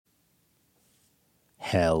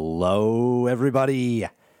Hello, everybody.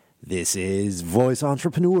 This is Voice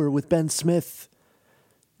Entrepreneur with Ben Smith.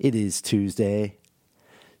 It is Tuesday,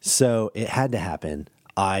 so it had to happen.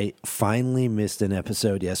 I finally missed an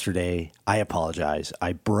episode yesterday. I apologize.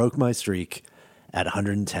 I broke my streak at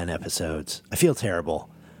 110 episodes. I feel terrible.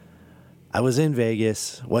 I was in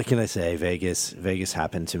Vegas. What can I say? Vegas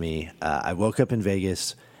happened to me. I woke up in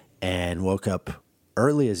Vegas and woke up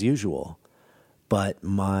early as usual. But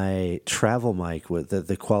my travel mic,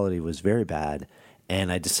 the quality was very bad,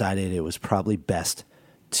 and I decided it was probably best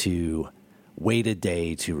to wait a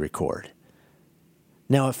day to record.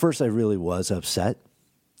 Now, at first, I really was upset.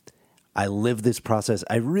 I lived this process.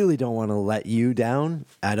 I really don't want to let you down.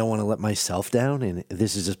 I don't want to let myself down, and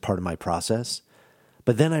this is just part of my process.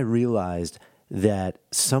 But then I realized that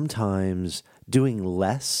sometimes doing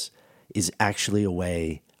less is actually a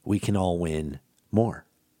way we can all win more.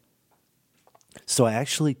 So I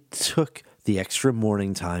actually took the extra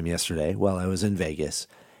morning time yesterday while I was in Vegas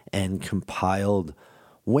and compiled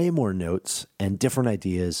way more notes and different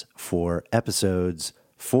ideas for episodes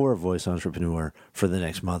for Voice Entrepreneur for the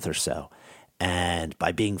next month or so. And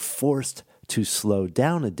by being forced to slow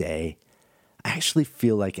down a day, I actually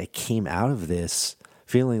feel like I came out of this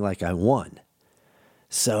feeling like I won.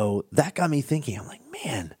 So that got me thinking, I'm like,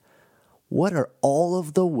 man, what are all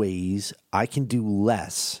of the ways I can do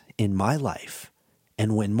less in my life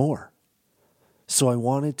and win more? So I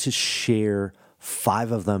wanted to share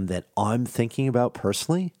 5 of them that I'm thinking about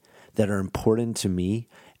personally that are important to me,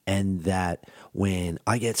 and that when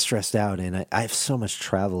I get stressed out, and I have so much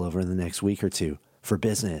travel over the next week or two for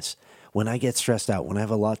business, when I get stressed out, when I have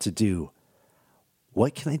a lot to do,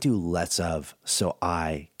 what can I do less of so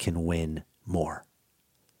I can win more?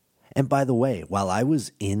 And by the way, while I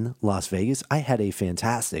was in Las Vegas, I had a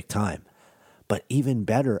fantastic time. But even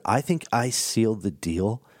better, I think I sealed the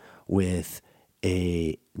deal with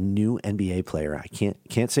a new NBA player. I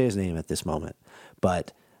can't say his name at this moment,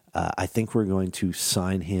 but I think we're going to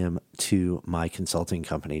sign him to my consulting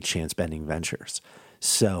company, Chance Bending Ventures.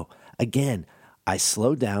 So again, I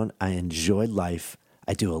slowed down. I enjoyed life.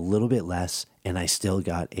 I do a little bit less, and I still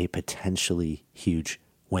got a potentially huge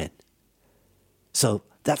win. So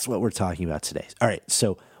that's what we're talking about today. All right,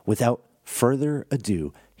 so without further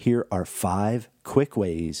ado, here are 5 quick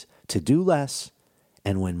ways to do less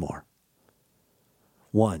and win more.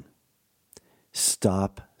 1,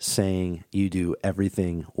 stop saying you do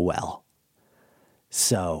everything well.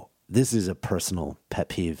 So this is a personal pet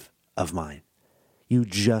peeve of mine. You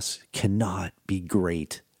just cannot be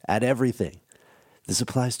great at everything. This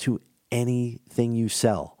applies to anything you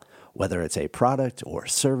sell, whether it's a product or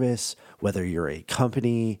service, whether you're a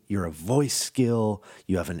company, you're a voice skill,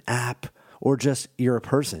 you have an app, or just you're a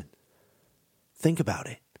person. Think about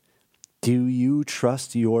it. Do you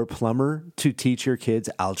trust your plumber to teach your kids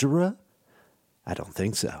algebra? I don't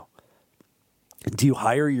think so. Do you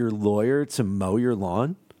hire your lawyer to mow your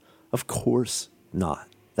lawn? Of course not.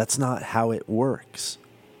 That's not how it works.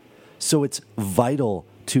 So it's vital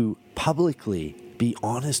to publicly be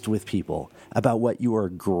honest with people about what you are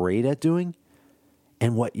great at doing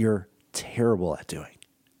and what you're terrible at doing.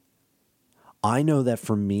 I know that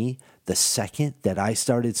for me, the second that I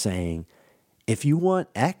started saying, if you want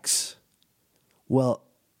X, well,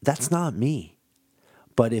 that's not me.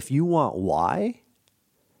 But if you want Y,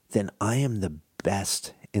 then I am the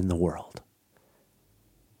best in the world.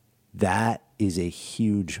 That is a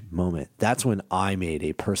huge moment. That's when I made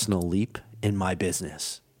a personal leap in my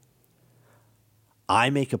business. I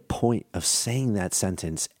make a point of saying that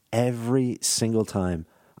sentence every single time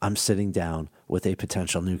I'm sitting down with a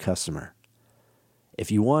potential new customer. If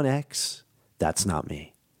you want X, that's not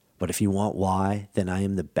me. But if you want Y, then I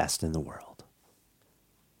am the best in the world.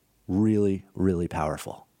 Really, really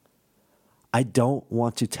powerful. I don't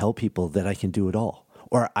want to tell people that I can do it all,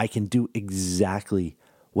 or I can do exactly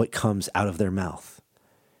what comes out of their mouth.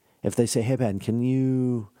 If they say, hey, Ben, can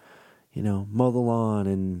you mow the lawn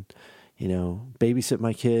and, babysit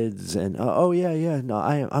my kids? And, oh, yeah. No,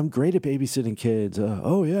 I'm great at babysitting kids.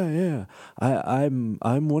 Oh, yeah. I'm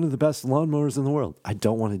one of the best lawnmowers in the world. I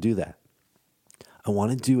don't want to do that. I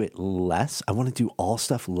want to do it less. I want to do all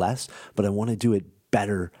stuff less, but I want to do it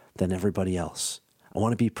better than everybody else. I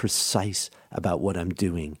want to be precise about what I'm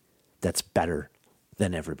doing that's better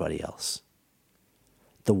than everybody else.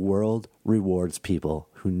 The world rewards people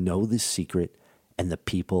who know the secret and the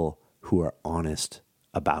people who are honest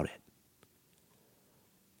about it.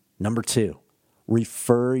 Number 2,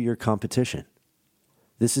 refer your competition.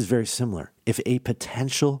 This is very similar. If a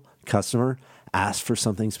potential customer asks for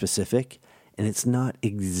something specific and it's not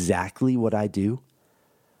exactly what I do,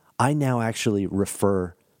 I now actually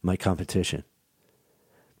refer my competition.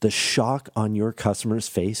 The shock on your customer's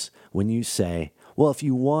face when you say, well, if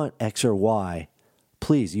you want X or Y,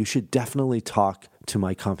 please, you should definitely talk to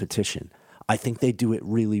my competition. I think they do it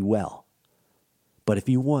really well. But if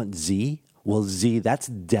you want Z, well, Z, that's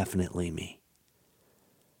definitely me.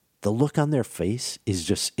 The look on their face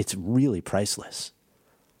is it's really priceless.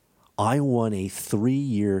 I won a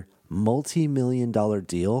 3-year, multi-million-dollar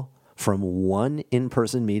deal from one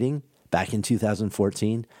in-person meeting back in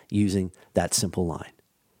 2014 using that simple line.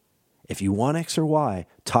 If you want X or Y,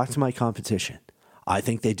 talk to my competition. I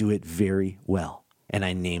think they do it very well. And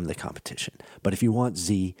I name the competition. But if you want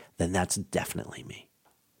Z, then that's definitely me.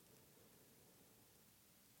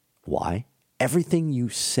 Why? Everything you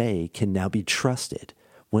say can now be trusted.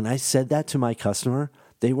 When I said that to my customer,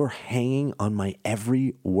 they were hanging on my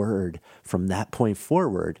every word from that point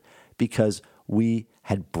forward because we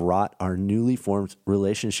had brought our newly formed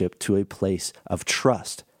relationship to a place of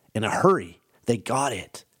trust. In a hurry, they got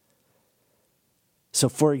it. So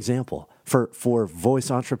for example, for Voice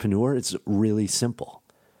Entrepreneur, it's really simple.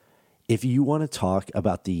 If you want to talk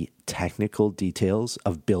about the technical details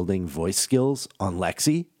of building voice skills on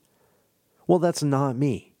Lexi, well, that's not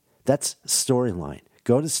me. That's Storyline.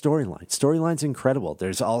 Go to Storyline. Storyline's incredible.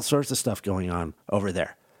 There's all sorts of stuff going on over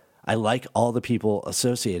there. I like all the people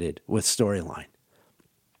associated with Storyline.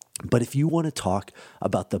 But if you want to talk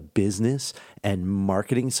about the business and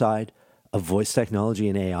marketing side of voice technology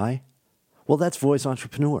and AI, well, that's Voice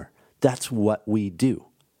Entrepreneur. That's what we do.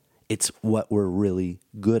 It's what we're really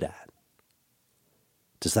good at.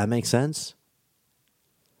 Does that make sense?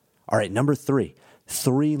 All right, number 3,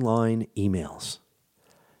 3-line emails.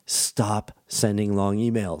 Stop sending long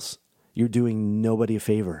emails. You're doing nobody a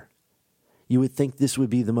favor. You would think this would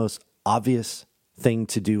be the most obvious thing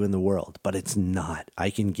to do in the world, but it's not. I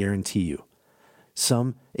can guarantee you.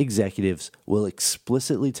 Some executives will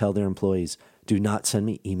explicitly tell their employees, do not send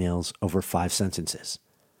me emails over 5 sentences.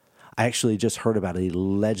 I actually just heard about a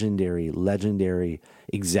legendary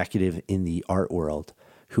executive in the art world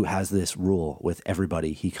who has this rule with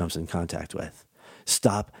everybody he comes in contact with.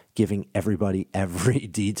 Stop giving everybody every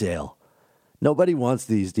detail. Nobody wants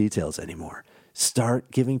these details anymore. Start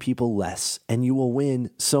giving people less, and you will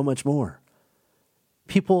win so much more.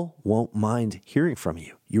 People won't mind hearing from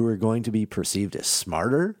you. You are going to be perceived as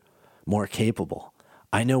smarter, more capable.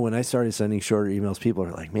 I know when I started sending shorter emails, people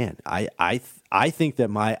are like, man, I think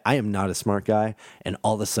that I am not a smart guy. And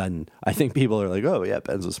all of a sudden, I think people are like, oh, yeah,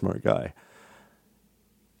 Ben's a smart guy.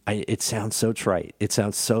 It sounds so trite. It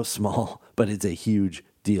sounds so small, but it's a huge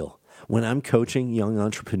deal. When I'm coaching young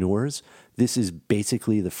entrepreneurs, this is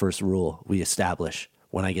basically the first rule we establish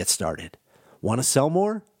when I get started. Want to sell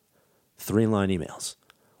more? 3-line emails.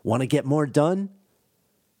 Want to get more done?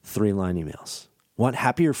 3-line emails. Want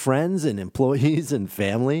happier friends and employees and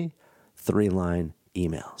family? 3-line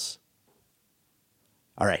emails.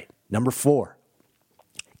 All right, number 4,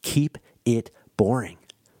 keep it boring.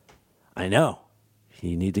 I know,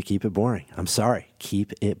 you need to keep it boring. I'm sorry,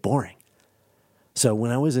 keep it boring. So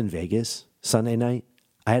when I was in Vegas Sunday night,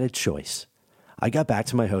 I had a choice. I got back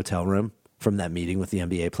to my hotel room from that meeting with the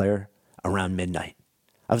NBA player around midnight.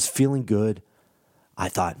 I was feeling good. I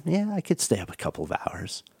thought, yeah, I could stay up a couple of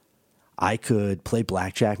hours. I could play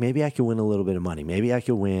blackjack. Maybe I could win a little bit of money. Maybe I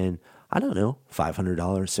could win, I don't know, $500,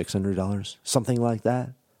 $600, something like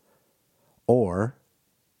that. Or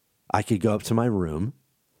I could go up to my room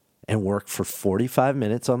and work for 45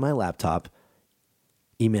 minutes on my laptop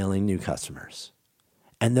emailing new customers.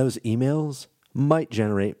 And those emails might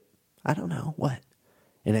generate, I don't know, what?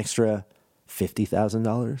 An extra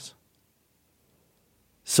 $50,000?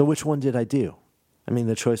 So which one did I do? I mean,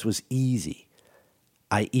 the choice was easy.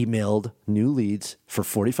 I emailed new leads for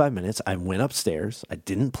 45 minutes. I went upstairs. I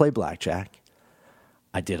didn't play blackjack.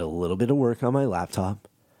 I did a little bit of work on my laptop,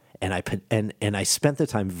 and I spent the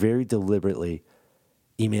time very deliberately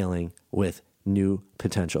emailing with new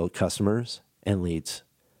potential customers and leads.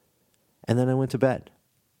 And then I went to bed.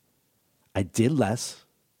 I did less,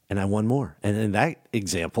 and I won more. And in that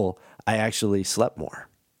example, I actually slept more.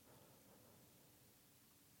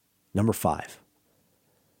 Number 5.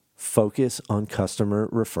 Focus on customer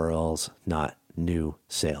referrals, not new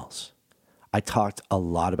sales. I talked a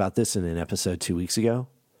lot about this in an episode 2 weeks ago.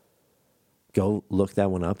 Go look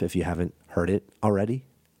that one up if you haven't heard it already.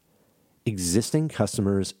 Existing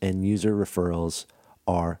customers and user referrals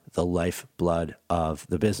are the lifeblood of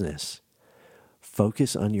the business.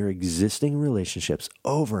 Focus on your existing relationships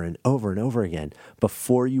over and over and over again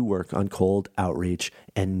before you work on cold outreach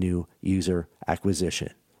and new user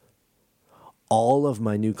acquisition. All of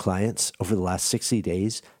my new clients over the last 60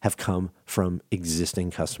 days have come from existing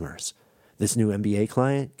customers. This new MBA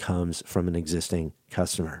client comes from an existing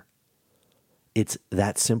customer. It's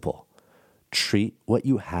that simple. Treat what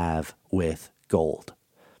you have with gold.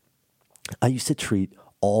 I used to treat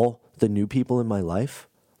all the new people in my life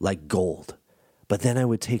like gold, but then I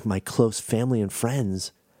would take my close family and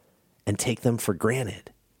friends and take them for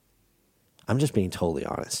granted. I'm just being totally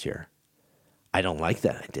honest here. I don't like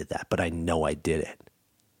that I did that, but I know I did it.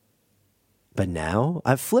 But now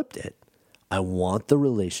I've flipped it. I want the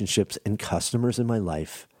relationships and customers in my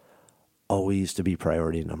life always to be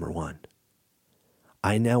priority number one.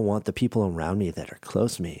 I now want the people around me that are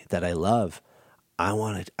close to me, that I love.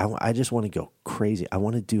 I just want to go crazy. I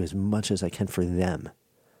want to do as much as I can for them.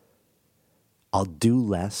 I'll do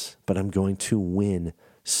less, but I'm going to win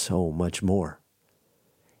so much more.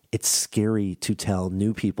 It's scary to tell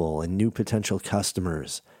new people and new potential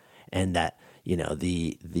customers and that,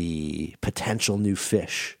 the potential new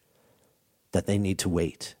fish that they need to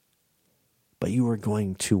wait. But you are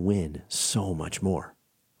going to win so much more.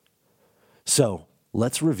 So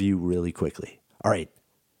let's review really quickly. All right.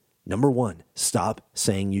 Number 1, stop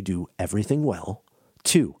saying you do everything well.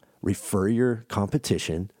 2, refer your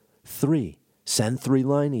competition. 3, send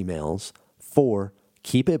 3-line emails. 4,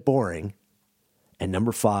 keep it boring. And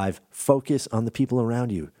number 5, focus on the people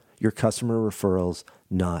around you, your customer referrals,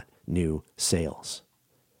 not new sales.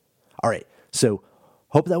 All right, so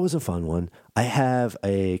hope that was a fun one. I have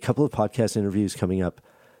a couple of podcast interviews coming up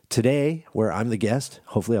today where I'm the guest.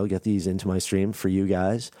 Hopefully I'll get these into my stream for you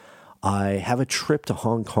guys. I have a trip to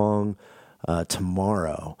Hong Kong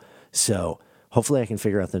tomorrow, so hopefully I can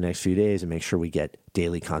figure out the next few days and make sure we get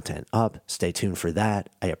daily content up. Stay tuned for that.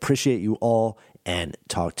 I appreciate you all and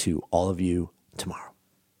talk to all of you tomorrow.